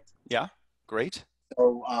project. Yeah, great.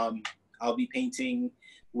 So I'll be painting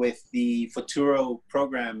with the Futuro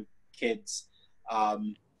program kids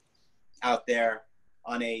out there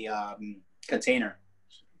on a container,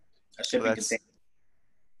 a shipping container.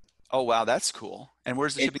 Oh, wow, that's cool. And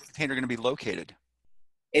where's the shipping container going to be located?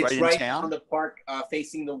 It's right on the park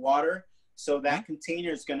facing the water. So that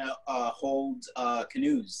container is going to hold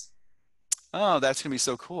canoes. Oh, that's going to be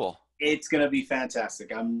so cool. It's going to be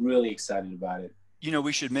fantastic. I'm really excited about it.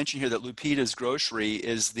 We should mention here that Lupita's Grocery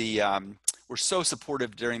is we're so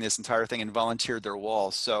supportive during this entire thing and volunteered their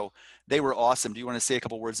walls. So they were awesome. Do you want to say a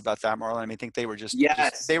couple words about that, Marlon? I mean, I think they were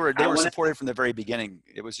they were supported from the very beginning.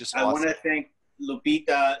 It was just awesome. I want to thank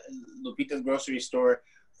Lupita's Grocery Store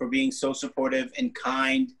for being so supportive and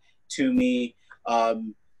kind to me.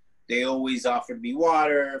 They always offered me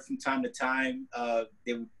water from time to time.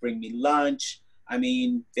 They would bring me lunch. I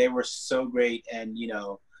mean, they were so great, and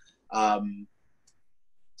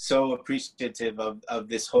so appreciative of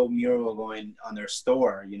this whole mural going on their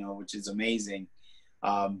store, which is amazing.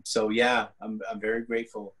 So yeah, I'm very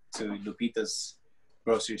grateful to Lupita's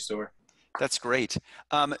Grocery Store. That's great.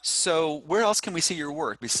 So where else can we see your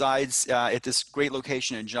work besides at this great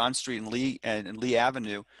location in John Street and Leigh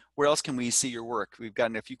Avenue? Where else can we see your work? We've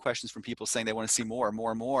gotten a few questions from people saying they want to see more.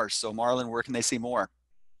 So Marlon, where can they see more?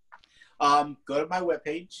 Go to my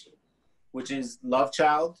webpage, which is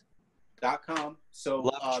lovechild.com.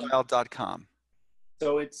 Lovechild.com.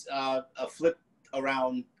 So it's a flip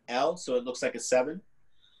around L, so it looks like a 7.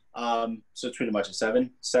 So it's pretty much a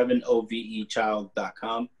 7,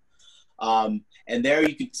 OVEchild.com. And there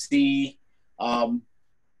you can see my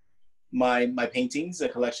paintings, a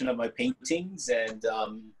collection of my paintings, and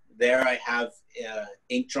there I have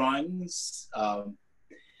ink drawings,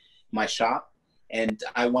 my shop, and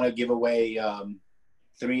I want to give away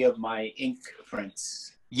 3 of my ink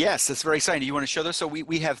prints. Yes, that's very exciting. Do you want to show those? So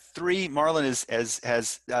we have 3. Marlon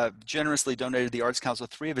has generously donated the Arts Council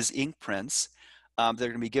 3 of his ink prints. They're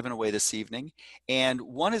going to be given away this evening. And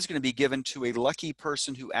 1 is going to be given to a lucky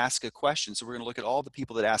person who asks a question. So we're going to look at all the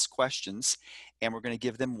people that ask questions, and we're going to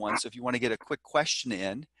give them 1. So if you want to get a quick question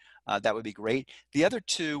in, that would be great. The other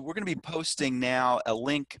 2, we're going to be posting now a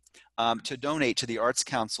link to donate to the Arts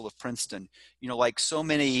Council of Princeton. You know, like so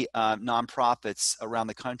many nonprofits around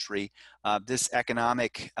the country, this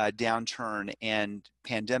economic downturn and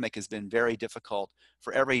pandemic has been very difficult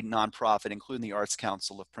for every nonprofit, including the Arts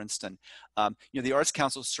Council of Princeton. You know, the Arts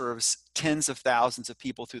Council serves tens of thousands of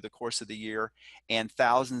people through the course of the year, and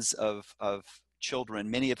thousands of children,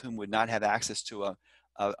 many of whom would not have access to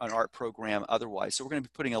an art program otherwise. So we're going to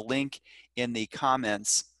be putting a link in the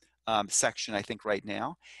comments section, I think, right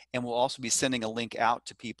now, and we'll also be sending a link out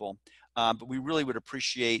to people. But we really would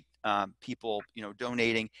appreciate people, you know,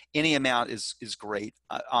 donating. Any amount is great.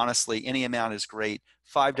 Honestly, any amount is great.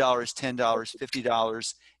 $5, $10,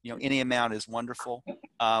 $50, you know, any amount is wonderful.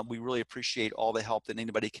 We really appreciate all the help that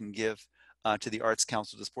anybody can give to the Arts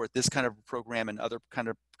Council to support this kind of program and other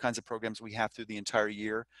kinds of programs we have through the entire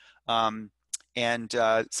year. And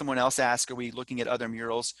someone else asked, are we looking at other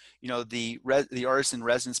murals? You know, the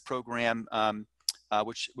Artist-in-Residence program,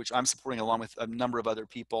 which I'm supporting along with a number of other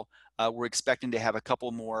people, we're expecting to have a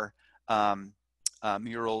couple more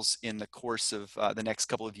murals in the course of the next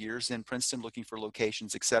couple of years in Princeton, looking for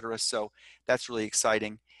locations, et cetera. So that's really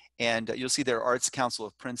exciting. And you'll see there, Arts Council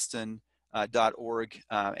of Princeton.org,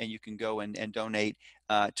 and you can go and donate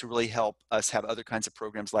to really help us have other kinds of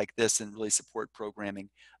programs like this and really support programming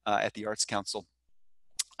at the Arts Council.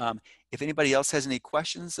 If anybody else has any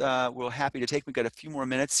questions, we're happy to take. We've got a few more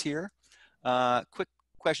minutes here. Quick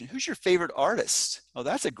question, who's your favorite artist? Oh,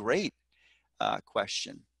 that's a great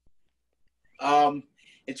question.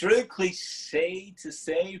 It's really cliche to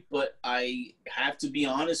say, but I have to be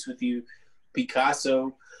honest with you.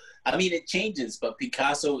 Picasso, I mean, it changes, but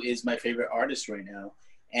Picasso is my favorite artist right now.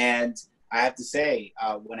 And I have to say,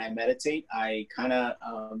 when I meditate, I kind of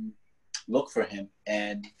look for him,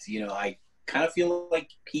 and, you know, I kind of feel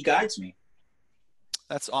like he guides me.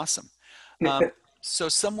 That's awesome. So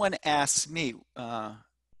someone asks me,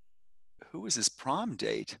 who was his prom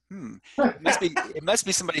date? It must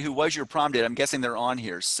be somebody who was your prom date. I'm guessing they're on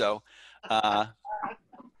here. So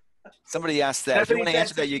somebody asked that. If you want to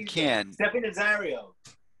answer that, you can. Stephanie Nazario.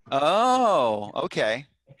 Oh, okay.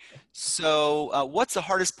 So what's the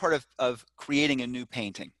hardest part of creating a new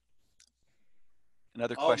painting?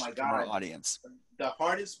 Another question from our audience. The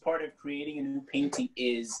hardest part of creating a new painting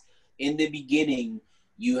is, in the beginning,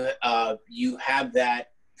 you have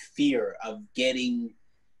that fear of getting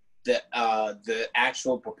the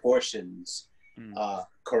actual proportions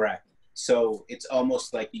correct. So it's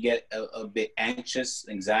almost like you get a bit anxious,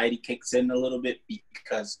 anxiety kicks in a little bit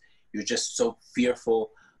because you're just so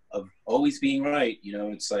fearful of always being right. You know,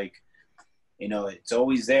 it's like, you know, it's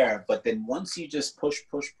always there. But then once you just push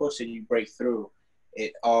and you break through,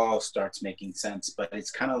 it all starts making sense. But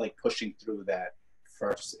it's kind of like pushing through that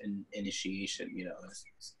first initiation, you know,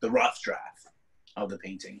 it's the rough draft of the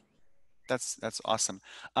painting. That's awesome.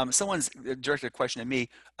 Someone's directed a question to me.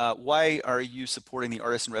 Why are you supporting the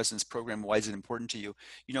Artist-in-Residence program? Why is it important to you?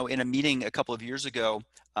 You know, in a meeting a couple of years ago,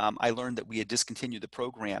 I learned that we had discontinued the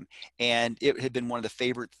program, and it had been one of the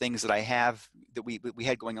favorite things that I have that we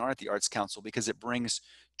had going on at the Arts Council, because it brings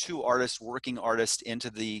 2 artists, working artists, into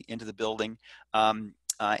the building.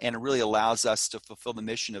 And it really allows us to fulfill the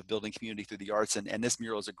mission of building community through the arts. And this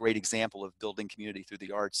mural is a great example of building community through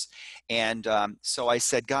the arts. And so I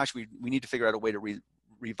said, gosh, we need to figure out a way to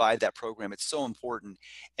revive that program. It's so important.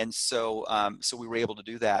 And so so we were able to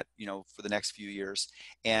do that, you know, for the next few years.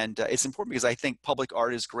 And it's important because I think public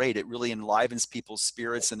art is great. It really enlivens people's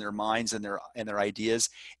spirits and their minds and their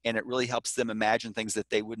ideas. And it really helps them imagine things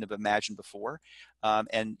that they wouldn't have imagined before.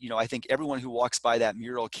 And, you know, I think everyone who walks by that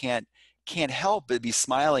mural can't help but be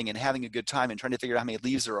smiling and having a good time and trying to figure out how many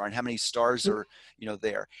leaves there are and how many stars are, you know,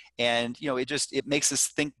 there. And, you know, it makes us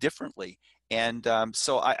think differently. And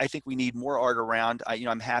so I think we need more art around. You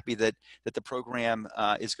know, I'm happy that the program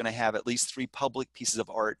is going to have at least 3 public pieces of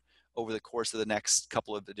art over the course of the next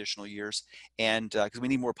couple of additional years. And because we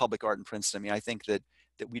need more public art in Princeton. I mean, I think that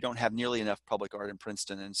we don't have nearly enough public art in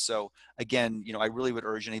Princeton. And so again, I really would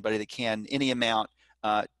urge anybody that can, any amount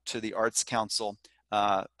to the Arts Council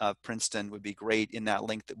of Princeton would be great in that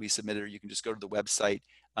link that we submitted, or you can just go to the website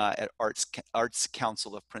at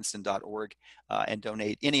artscouncilofprinceton.org and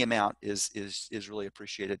donate. Any amount is really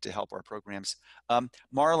appreciated to help our programs.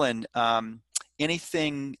 Marlon,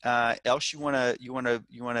 anything else you want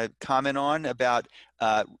to comment on about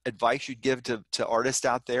advice you'd give to artists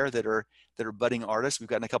out there that are budding artists? We've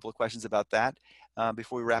gotten a couple of questions about that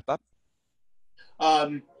before we wrap up.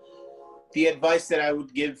 The advice that I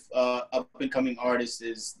would give up-and-coming artists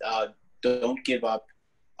is don't give up.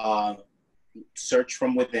 Search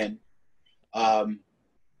from within.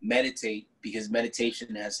 Meditate, because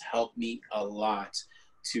meditation has helped me a lot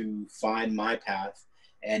to find my path,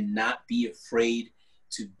 and not be afraid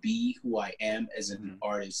to be who I am as an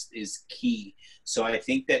artist is key. So I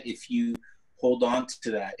think that if you hold on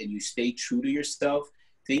to that and you stay true to yourself,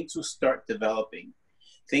 things will start developing.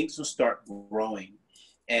 Things will start growing.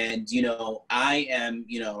 And,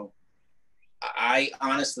 I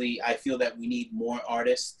honestly, I feel that we need more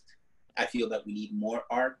artists. I feel that we need more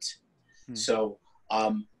art. So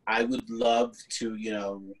I would love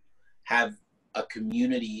to, have a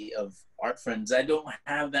community of art friends. I don't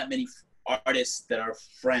have that many artists that are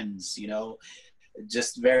friends,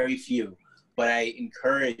 just very few. But I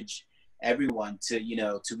encourage everyone to,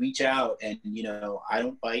 to reach out, and, I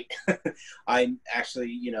don't bite. I'm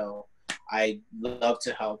actually, I love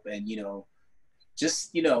to help, and,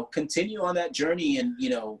 just, continue on that journey, and,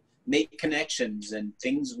 make connections, and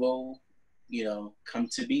things will, come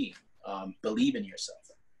to be. Believe in yourself.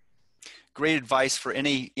 Great advice for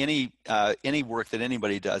any work that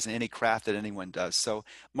anybody does, and any craft that anyone does. So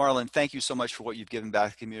Marlon, thank you so much for what you've given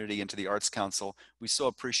back to the community and to the Arts Council. We so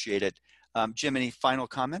appreciate it. Jim, any final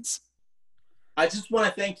comments? I just want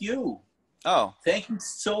to thank you. Oh. Thank you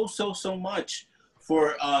so much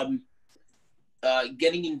for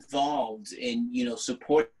getting involved in,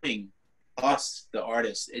 supporting us, the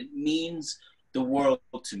artists. It means the world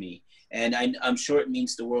to me. And I'm sure it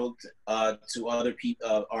means the world to other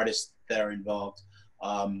people, artists that are involved.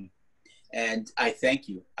 And I thank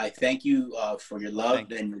you. I thank you for your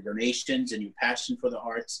love and your donations and your passion for the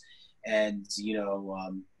arts. And,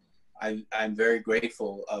 I'm very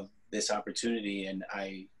grateful of this opportunity, and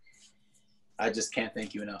I just can't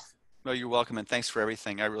thank you enough. Well, you're welcome, and thanks for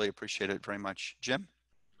everything. I really appreciate it very much. Jim?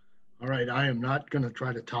 All right, I am not going to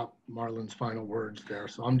try to top Marlon's final words there.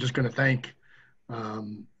 So I'm just going to thank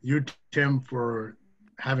you, Tim, for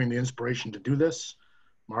having the inspiration to do this.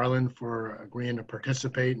 Marlon, for agreeing to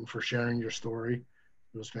participate and for sharing your story.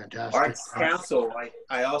 It was fantastic. Arts Council.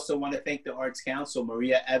 I also want to thank the Arts Council,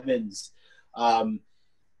 Maria Evans,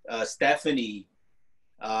 Stephanie,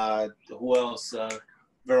 who else?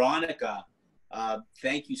 Veronica.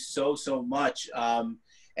 Thank you so much.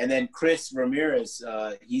 And then Chris Ramirez,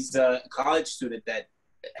 he's a college student that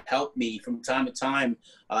helped me from time to time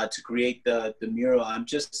to create the mural. I'm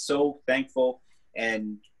just so thankful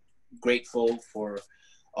and grateful for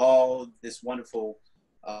all this wonderful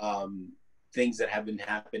things that have been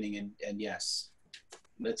happening. And yes,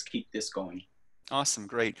 let's keep this going. Awesome,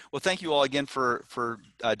 great. Well, thank you all again for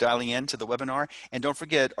dialing in to the webinar. And don't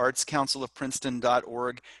forget,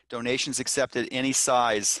 artscouncilofprinceton.org, donations accepted any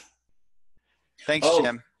size. Thanks,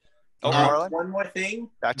 Jim. Oh, Marlon? One more thing.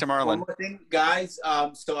 Back to Marlon. One more thing, guys.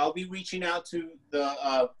 So I'll be reaching out to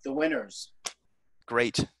the winners.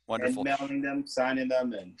 Great, wonderful. And mailing them, signing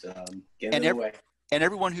them, and getting them away. And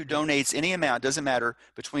everyone who donates any amount, doesn't matter,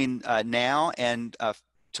 between now and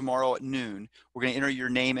tomorrow at noon, we're going to enter your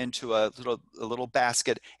name into a little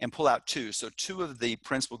basket and pull out two. So 2 of the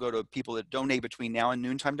prints will go to people that donate between now and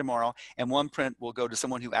noontime tomorrow, and 1 print will go to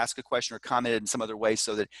someone who asked a question or commented in some other way,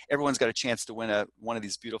 so that everyone's got a chance to win one of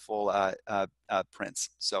these beautiful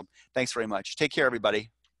prints. So thanks very much. Take care, everybody.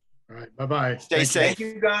 All right. Bye-bye. Stay safe. Thank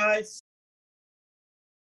you, guys.